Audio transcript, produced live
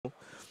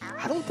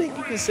think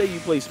you can say you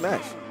play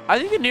Smash. I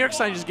think the New York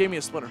sign just gave me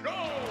a splinter.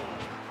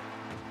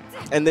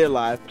 And they're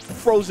live.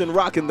 Frozen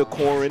rocking the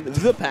Corrin,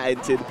 the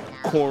patented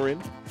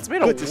Corrin. It's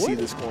made Good to see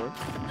this Corrin.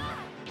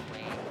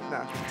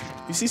 Nah.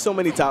 You see so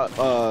many top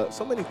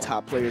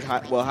players,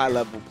 high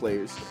level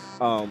players,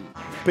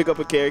 pick up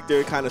a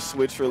character, kind of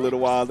switch for a little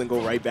while, then go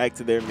right back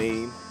to their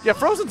main. Yeah,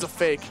 Frozen's a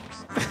fake.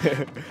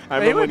 I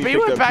remember he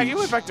went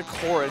back to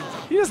Corrin.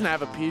 He doesn't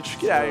have a Peach.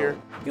 Get out of here.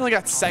 He only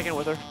got second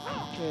with her.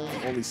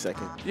 Yeah, only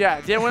second. Yeah,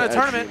 didn't win a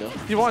tournament.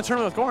 He won a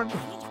tournament with Corrin.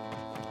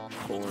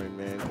 Corrin,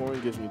 man.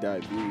 Corrin gives me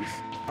diabetes.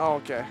 Oh,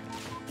 okay.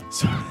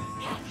 So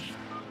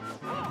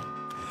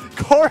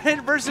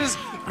Corrin versus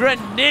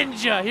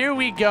Greninja. Here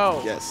we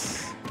go.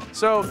 Yes.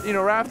 So, you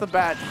know, right off the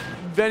bat,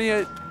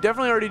 Venia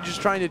definitely already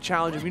just trying to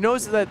challenge him. He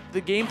knows that the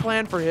game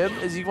plan for him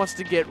is he wants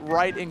to get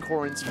right in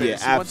Corrin's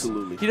face. Yeah,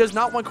 absolutely. He does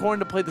not want Corrin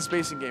to play the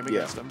spacing game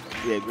against him.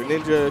 Yeah,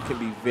 Greninja can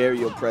be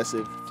very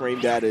oppressive.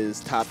 Frame data is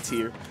top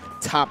tier,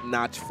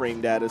 top-notch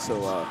frame data. So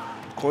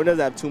Corrin doesn't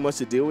have too much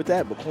to deal with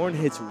that, but Corrin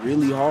hits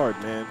really hard,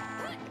 man.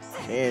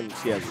 And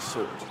she has a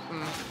sword.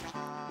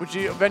 Which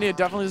Venia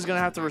definitely is going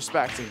to have to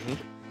respect.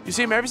 You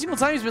see him every single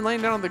time he's been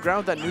laying down on the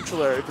ground with that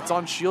neutral air. If it's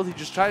on shield,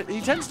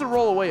 he tends to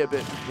roll away a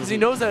bit because he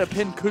knows that a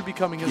pin could be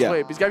coming his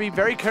way. But he's got to be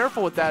very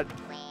careful with that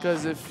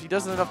because if he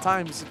doesn't enough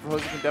times,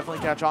 Frozen can definitely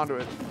catch on to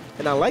it.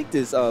 And I like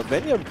this.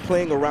 Venia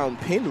playing around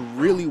pin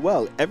really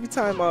well. Every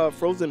time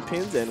Frozen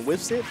pins and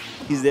whiffs it,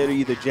 he's there to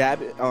either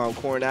jab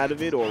Corrin out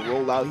of it or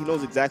roll out. He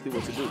knows exactly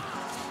what to do.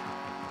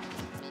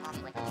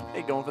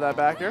 Hey, going for that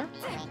back air.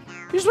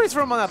 He just waits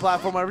for him on that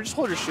platform. Whatever. Just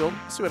hold your shield.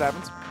 See what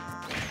happens.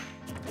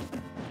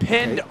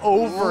 Pinned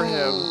over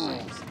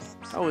him.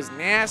 That was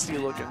nasty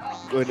looking.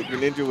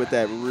 Greninja with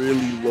that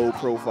really low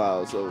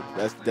profile, so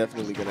that's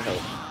definitely going to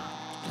help.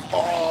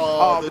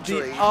 Oh,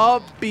 the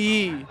up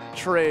B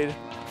trade.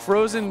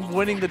 Frozen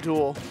winning the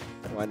duel.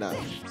 Why not?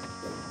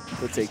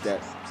 We'll take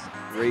that.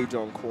 Rage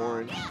on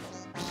Corrin.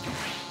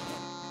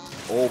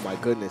 Oh my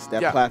goodness,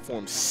 that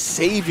platform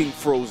saving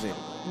Frozen.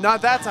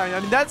 Not that time. I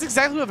mean, that's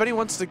exactly what Venia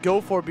wants to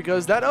go for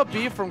because that up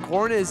B from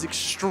Corrin is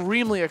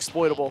extremely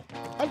exploitable.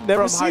 I've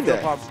never seen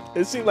that.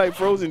 It seemed like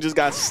Frozen just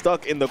got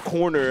stuck in the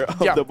corner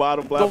of the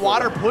bottom platform. The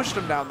water pushed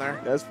him down there.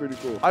 That's pretty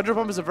cool. Hydro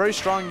Pump is a very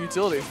strong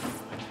utility.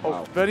 Oh,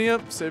 wow.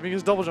 Venia saving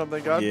his double jump,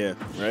 thank God. Yeah,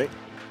 right?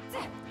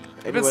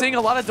 I've been seeing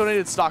a lot of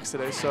donated stocks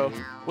today, so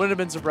wouldn't have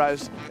been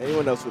surprised.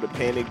 Anyone else would have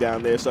panicked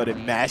down there, started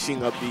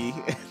mashing up B,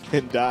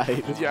 and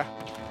died. Yeah.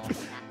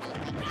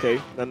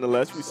 Okay,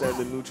 nonetheless, we send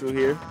the neutral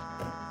here.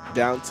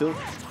 Down tilt,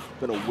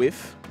 gonna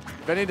whiff.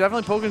 Venia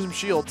definitely poking some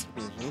shields.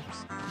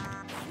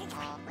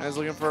 And he's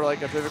looking for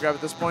like a pivot grab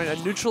at this point. A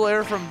neutral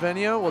air from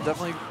Venia will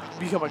definitely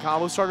become a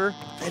combo starter.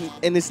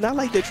 And it's not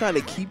like they're trying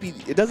to keep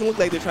it doesn't look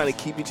like they're trying to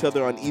keep each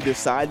other on either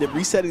side. They're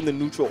resetting the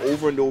neutral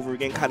over and over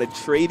again, kind of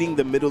trading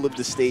the middle of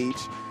the stage.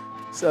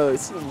 So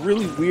it's a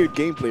really weird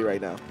gameplay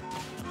right now.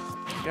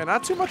 Yeah,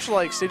 not too much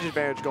like stage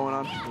advantage going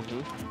on.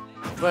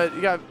 But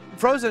you got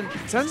Frozen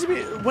tends to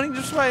be winning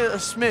just by a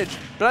smidge.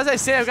 But as I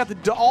say, I've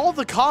got all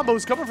the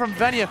combos coming from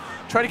Venia.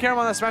 Try to carry him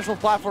on that Smashville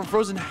platform.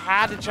 Frozen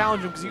had to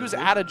challenge him because he was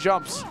out of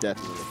jumps.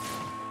 Definitely.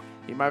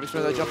 He might have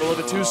expended that jump a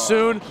little bit too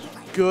soon.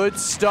 Good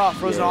stuff.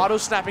 Frozen auto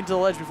snapping to the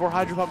ledge before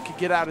Hydro Pump could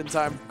get out in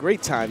time.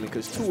 Great timing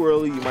because too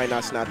early you might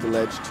not snap the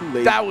ledge. Too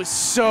late. That was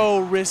so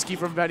risky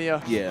from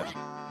Venia. Yeah.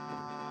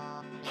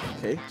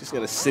 Okay, just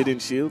going to sit in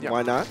shield.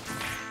 Why not?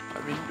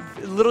 I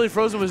mean, literally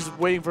Frozen was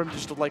waiting for him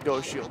just to let go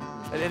of shield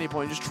at any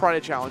point. Just try to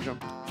challenge him.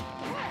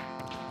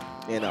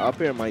 And up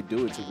air might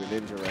do it to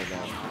Greninja right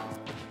now.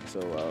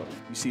 So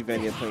you see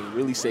Venia playing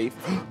really safe.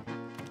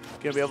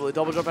 Gonna be able to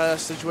double jump out of that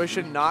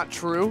situation. Not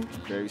true.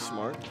 Very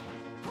smart.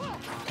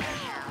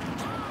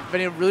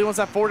 Venia really wants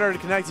that forward air to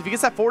connect. If he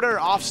gets that forward air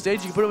off stage,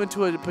 you can put him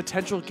into a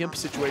potential gimp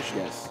situation.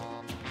 Yes.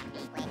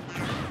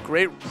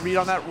 Great read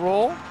on that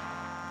roll.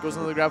 Goes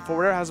into the grab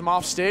forward air, has him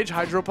off stage.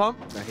 Hydro Pump.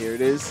 Now here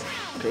it is.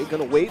 Okay,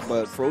 gonna wait,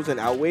 but Frozen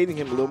outwaiting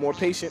him, a little more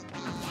patient.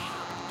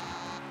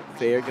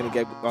 Fair, gonna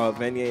get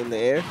Venia in the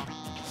air.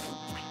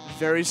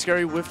 Very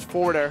scary whiffed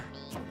forward air.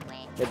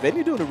 Yeah,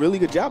 Venia doing a really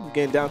good job of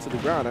getting down to the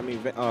ground. I mean,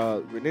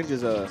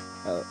 Greninja's a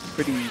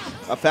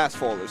fast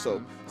faller,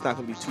 so it's not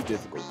gonna be too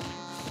difficult.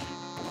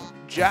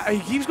 He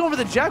keeps going for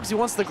the jab because he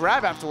wants the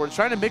grab afterwards,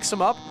 trying to mix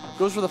him up.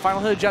 Goes for the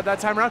final hit of jab that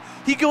time around.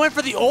 He go in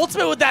for the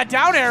ultimate with that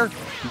down air.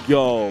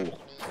 Yo.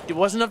 It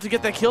wasn't enough to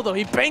get that kill, though.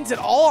 He bangs it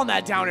all on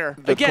that down air.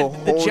 Again,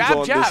 the jab,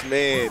 on jab. This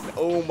man.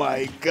 Oh,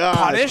 my God.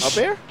 Punish.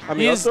 Up air? I mean,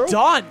 he is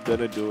done.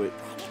 Gonna do it.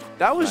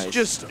 That was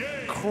just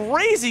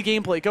crazy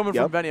gameplay coming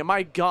from Venia.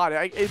 My God.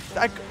 I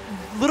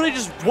literally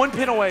just one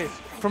pin away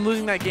from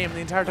losing that game the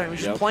entire time. He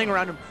was just playing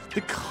around him.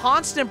 The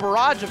constant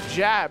barrage of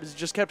jabs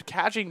just kept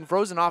catching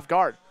Frozen off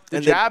guard. The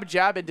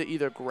jab into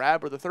either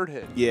grab or the third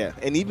hit. Yeah,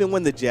 and even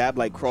when the jab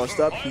like crossed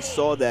up, he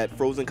saw that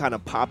Frozen kind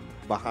of pop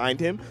behind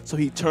him, so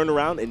he turned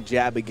around and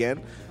jab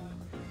again.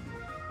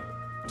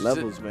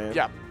 Levels, man.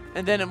 Yeah,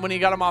 and then when he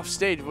got him off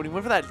stage, when he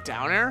went for that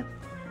down air,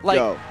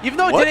 like even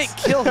though it didn't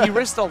kill, he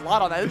risked a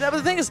lot on that. But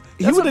the thing is,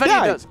 that's what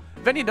Venia does.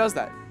 Venia does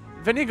that.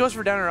 Venia goes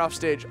for down air off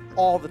stage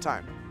all the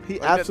time. He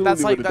Like,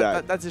 absolutely would have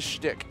died. That's his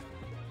shtick.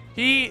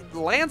 He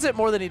lands it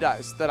more than he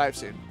dies, that I've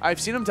seen. I've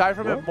seen him die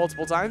from it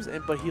multiple times,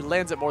 but he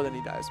lands it more than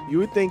he dies. You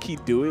would think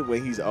he'd do it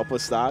when he's up a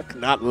stock,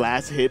 not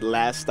last hit,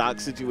 last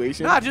stock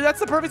situation. Nah, dude, that's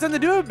the perfect time to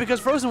do it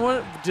because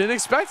Frozen didn't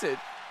expect it.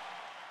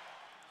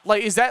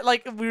 Like, is that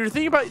like, we were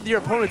thinking about your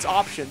opponent's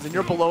options and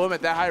you're below him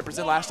at that higher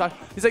percent last stock.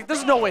 He's like,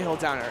 there's no way he'll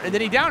down air. And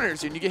then he down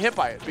airs you and you get hit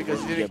by it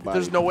because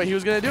there's no way he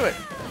was going to do it.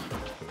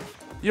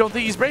 You don't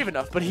think he's brave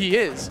enough, but he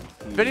is.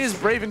 Venia is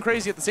brave and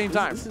crazy at the same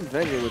time. This is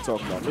Venia we're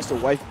talking about. Mr.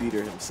 Wife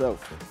Beater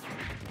himself.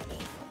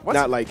 What?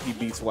 Not like he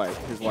beats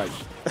his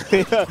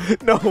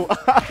wife. No.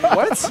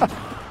 What?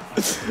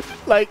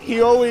 Like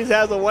he always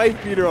has a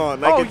wife beater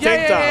on, like a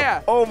tank top.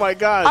 Yeah. Oh my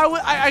God.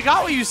 I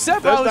got what you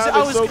said, but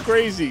I was so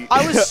crazy.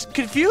 I was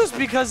confused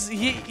because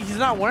he's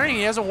not wearing it.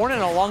 He hasn't worn it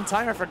in a long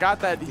time. I forgot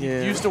that he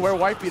used to wear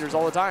wife beaters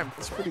all the time.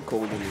 It's pretty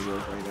cold in New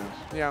York right now.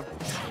 Yeah.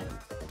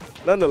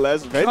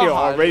 Nonetheless, Venia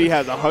already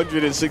has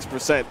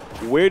 106%.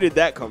 Where did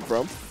that come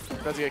from?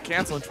 About to get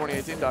canceled in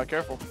 2018, dog.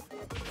 Careful.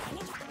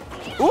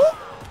 Ooh!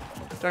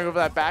 Trying to go for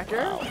that back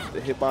air? Wow. The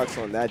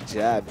hitbox on that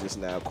jab just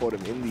now caught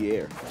him in the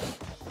air.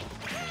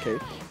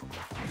 Okay.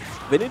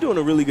 Venia doing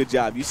a really good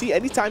job. You see,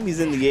 anytime he's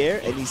in the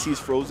air and he sees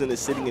Frozen is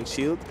sitting in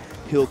shield,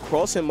 he'll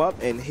cross him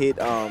up and hit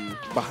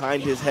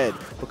behind his head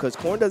because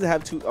Corn doesn't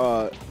have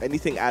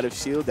anything out of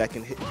shield that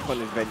can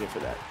punish Venia for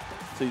that.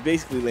 So he's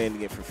basically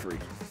landing it for free.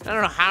 I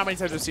don't know how many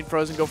times I've seen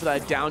Frozen go for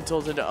that down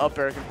tilt into up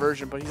air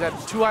conversion, but he's at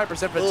too high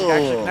percent for it to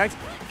actually connect.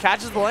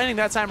 Catches the landing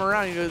that time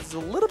around. He goes, there's a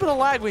little bit of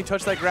lag when you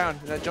touch that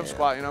ground, that jump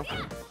squat, you know?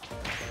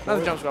 Not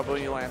the jump squat, but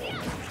when you land.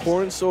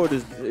 Corn's sword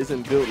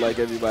isn't built like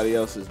everybody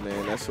else's,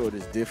 man. That sword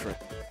is different.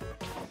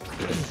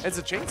 It's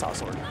a chainsaw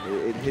sword.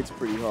 It hits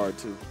pretty hard,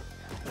 too.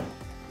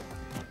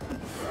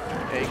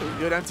 Hey,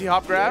 good empty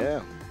hop grab.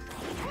 Yeah.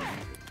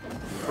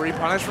 Free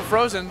punish for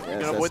Frozen.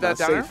 Yes, Gonna avoid that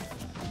down air.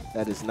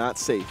 That is not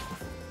safe.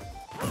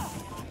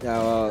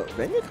 Now,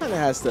 Venia kind of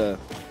has to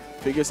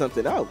figure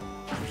something out.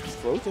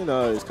 Frozen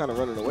is kind of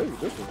running away with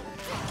this one.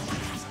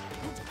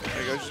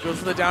 There you go. Just goes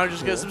for the down air,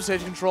 just gets some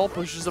stage control,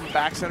 pushes him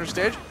back center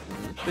stage.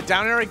 The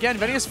down air again.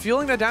 Venia's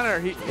feeling that down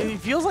air. He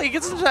feels like he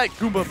gets into that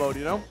Goomba mode,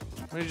 you know?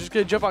 He's just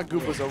going to jump on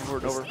Goombas over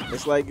and over.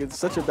 It's like it's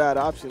such a bad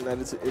option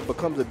that it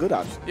becomes a good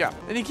option. Yeah,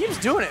 and he keeps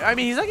doing it. I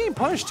mean, he's not getting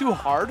punished too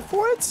hard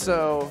for it,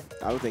 so...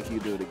 I don't think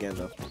he'd do it again,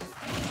 though.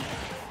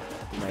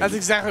 That's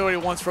exactly what he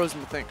wants Frozen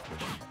to think.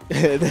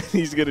 Then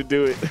he's going to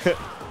do it.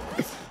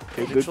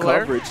 Okay, good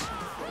coverage.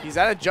 He's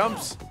out of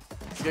jumps.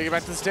 He's going to get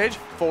back to the stage.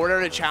 Forward air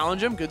to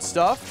challenge him. Good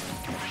stuff.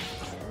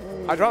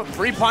 I drop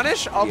free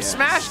punish. Up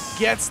smash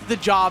gets the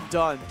job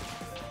done.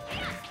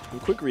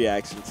 And quick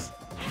reactions.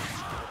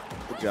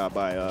 Good job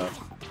by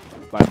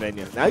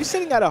Venia. Now he's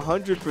sitting at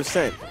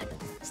 100%.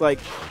 It's like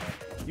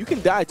you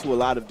can die to a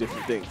lot of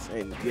different things,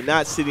 and you're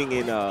not sitting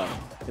in a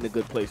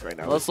good place right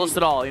now. Let's list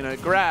it all. You know,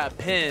 grab,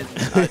 pin,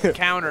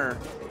 counter,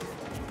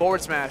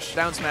 forward smash,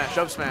 down smash,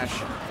 up smash.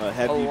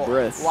 Heavy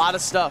breath. A lot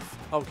of stuff.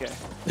 Okay.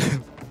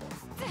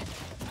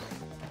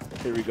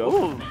 Here we go.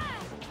 Ooh.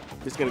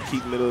 Just gonna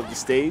keep middle of the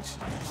stage.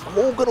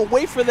 Oh, gonna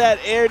wait for that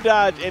air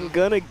dodge and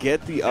gonna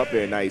get the up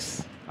air.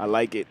 Nice. I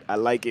like it. I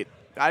like it.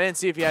 I didn't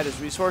see if he had his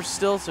resource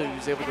still, so he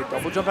was able to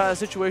double jump out of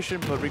the situation,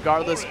 but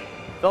regardless,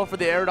 fell for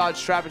the air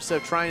dodge trap instead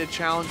of trying to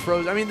challenge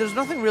Frozen. I mean, there's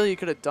nothing really he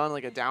could have done.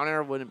 Like a down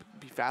air wouldn't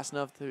be fast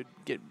enough to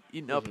get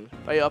eaten up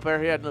by up air.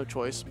 He had no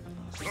choice.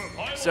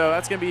 So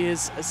that's going to be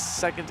his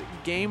second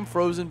game.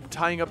 Frozen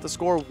tying up the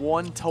score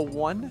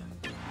 1-1.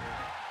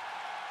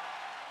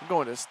 We're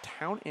going to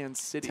Town and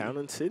City. Town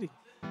and City.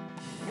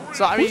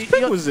 So I mean, whose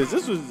pick was this?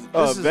 This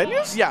was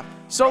Venia's? Yeah.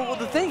 So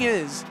the thing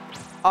is,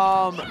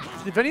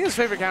 Venia's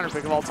favorite counter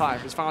pick of all time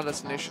is Final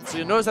Destination. So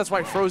you'll notice that's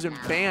why Frozen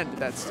banned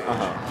that stage.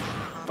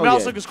 I mean,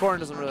 also because Corrin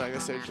doesn't really like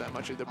that stage that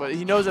much either, but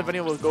he knows that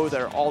Venia will go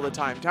there all the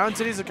time. Town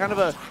City is a kind of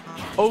a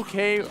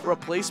okay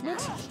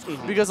replacement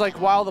because, like,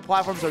 while the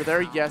platforms are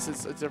there, yes,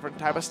 it's a different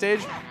type of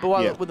stage,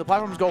 but when the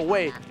platforms go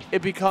away,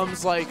 it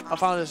becomes like a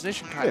Final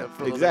Destination kind of.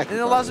 For exactly.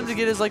 And it allows him to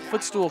get his like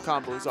footstool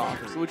combos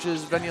off, which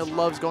is Venia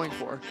loves going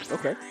for.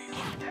 Okay.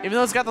 Even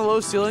though it's got the low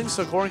ceiling,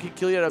 so Corrin can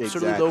kill you at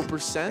absurdly low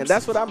percent. And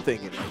that's what I'm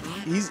thinking.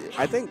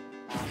 I think,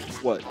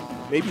 what,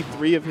 maybe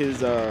 3 of his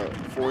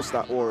 4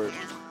 stock or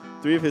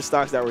 3 of his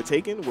stocks that were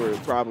taken were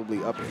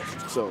probably up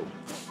air. So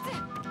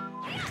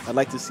I'd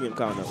like to see him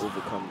kind of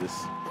overcome this.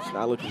 It's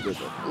not looking good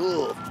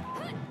though. Ugh.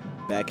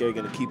 Back air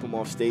gonna keep him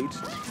off stage.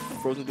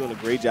 Frozen doing a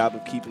great job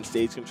of keeping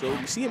stage control.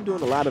 You see him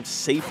doing a lot of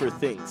safer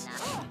things.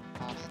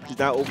 He's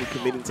not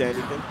overcommitting to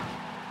anything.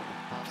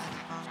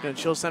 He's gonna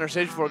chill center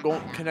stage before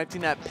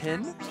connecting that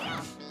pin.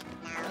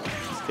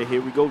 Okay, here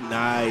we go.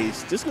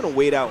 Nice. Just gonna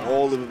wait out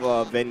all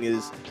of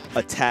Venia's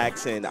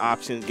attacks and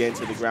options, getting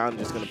to the ground, and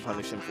just gonna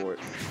punish him for it.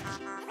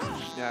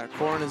 Yeah,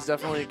 Corrin is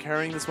definitely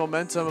carrying this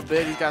momentum a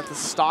bit. He's got the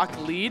stock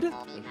lead.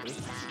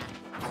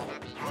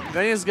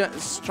 Venia's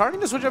starting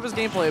to switch up his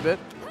gameplay a bit,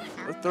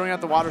 throwing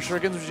out the water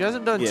shurikens, which he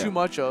hasn't done too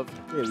much of.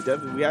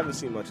 Yeah, we haven't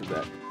seen much of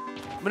that.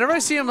 Whenever I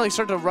see him like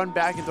start to run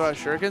back and throw out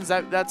shurikens,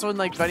 that's when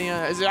like Venia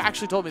has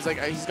actually told me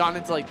he's gone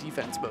into like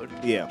defense mode.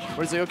 Yeah.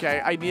 Where he's like,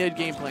 okay, I need a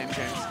game plan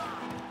change.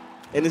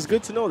 And it's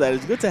good to know that.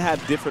 It's good to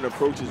have different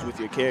approaches with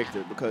your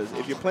character because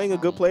if you're playing a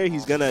good player,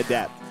 he's going to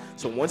adapt.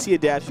 So once he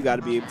adapts, you got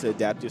to be able to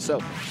adapt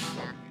yourself.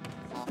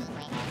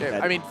 Okay,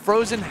 I mean,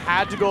 Frozen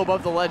had to go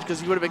above the ledge because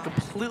he would have been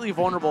completely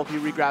vulnerable if he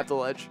re-grabbed the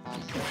ledge.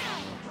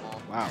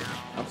 Wow.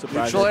 I'm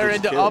surprised. Neutral air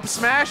into up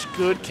smash.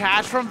 Good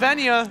catch from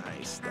Venia.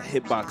 Nice. The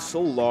hitbox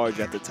so large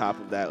at the top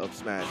of that up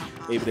smash.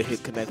 Able to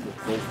hit connect with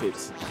both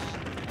hits.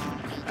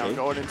 Now Okay.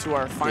 going into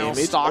our final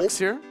Damage. stocks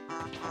here.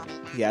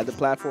 He had the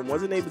platform.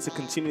 Wasn't able to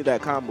continue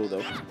that combo,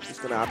 though.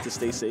 Just going to opt to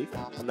stay safe.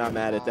 I'm not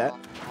mad at that.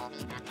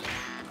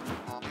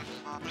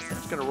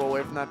 Just going to roll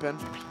away from that pin.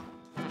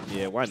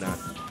 Yeah, why not?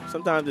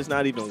 Sometimes it's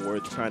not even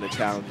worth trying to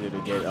challenge him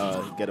and get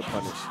a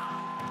punish.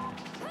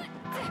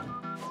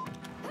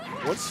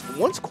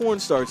 Once Corn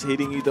starts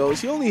hitting you, though,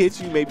 he only hits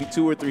you maybe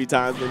 2 or 3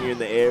 times when you're in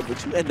the air,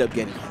 but you end up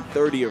getting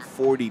 30 or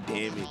 40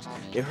 damage.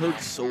 It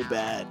hurts so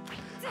bad.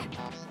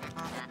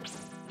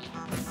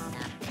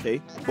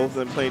 Okay, both of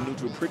them playing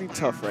neutral pretty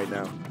tough right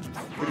now.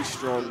 Pretty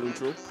strong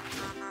neutral.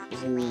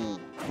 Ooh,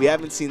 we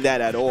haven't seen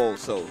that at all,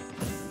 so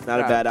not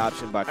a bad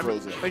option by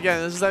Frozen.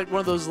 Again, this is like one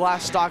of those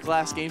last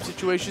game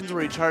situations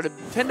where you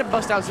tend to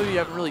bust out something you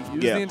haven't really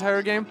used the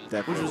entire game,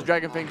 which was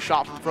Dragon Fang's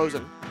shot from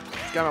Frozen.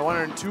 He's got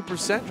my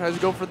 102%, tries to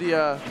go for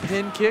the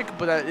pin kick,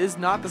 but that is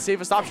not the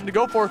safest option to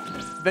go for.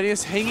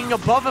 Venia's hanging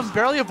above him,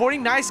 barely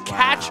avoiding. Nice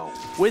catch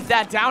with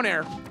that down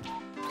air.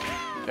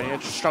 Venia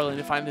just struggling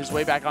to find his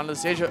way back onto the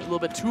stage, a little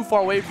bit too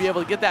far away to be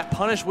able to get that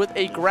punish with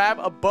a grab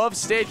above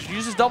stage.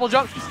 Uses double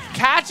jump,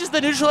 catches the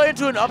neutral air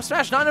into an up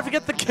smash. Not enough to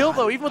get the kill,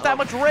 though, even with that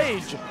much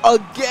rage.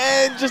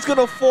 Again, just going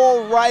to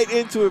fall right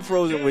into it,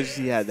 Frozen. Wish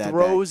he had that.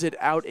 Throws it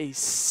out a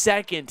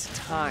second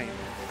time.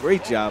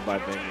 Great job by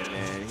Venia,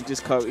 man. He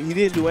just covered. He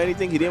didn't do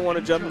anything. He didn't want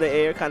to jump in the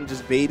air. Kind of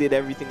just baited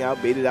everything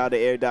out, baited out the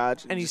air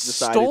dodge. And he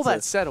stole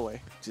that set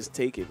away. Just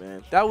take it,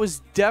 man. That was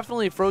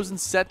definitely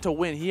Frozen's set to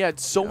win. He had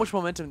so much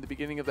momentum at the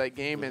beginning of that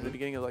game and the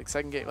beginning of like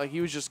second game. Like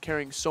he was just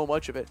carrying so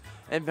much of it,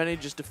 and Venia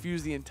just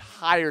diffused the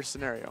entire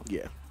scenario.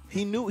 Yeah,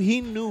 he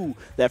knew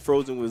that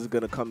Frozen was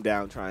gonna come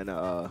down trying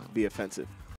to be offensive.